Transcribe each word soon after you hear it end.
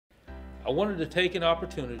I wanted to take an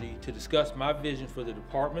opportunity to discuss my vision for the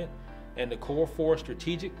department and the Core 4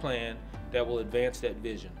 strategic plan that will advance that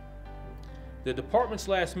vision. The department's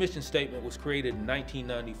last mission statement was created in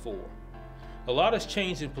 1994. A lot has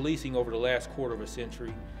changed in policing over the last quarter of a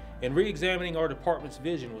century, and re-examining our department's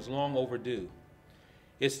vision was long overdue.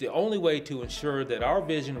 It's the only way to ensure that our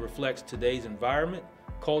vision reflects today's environment,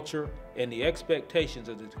 culture, and the expectations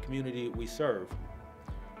of the community we serve.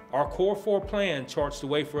 Our Core 4 plan charts the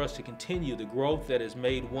way for us to continue the growth that has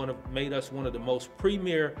made us one of the most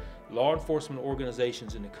premier law enforcement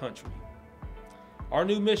organizations in the country. Our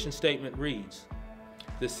new mission statement reads,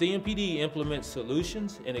 "The CMPD implements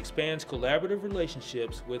solutions and expands collaborative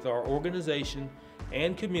relationships with our organization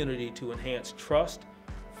and community to enhance trust,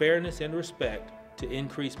 fairness, and respect to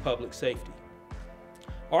increase public safety."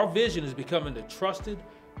 Our vision is becoming the trusted,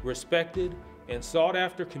 respected, and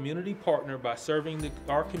sought-after community partner by serving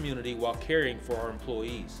our community while caring for our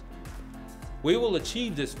employees. We will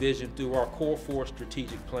achieve this vision through our Core 4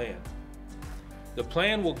 strategic plan. The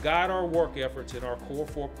plan will guide our work efforts in our Core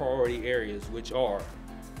 4 priority areas, which are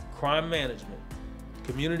crime management,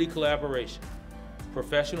 community collaboration,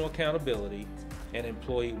 professional accountability, and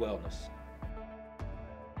employee wellness.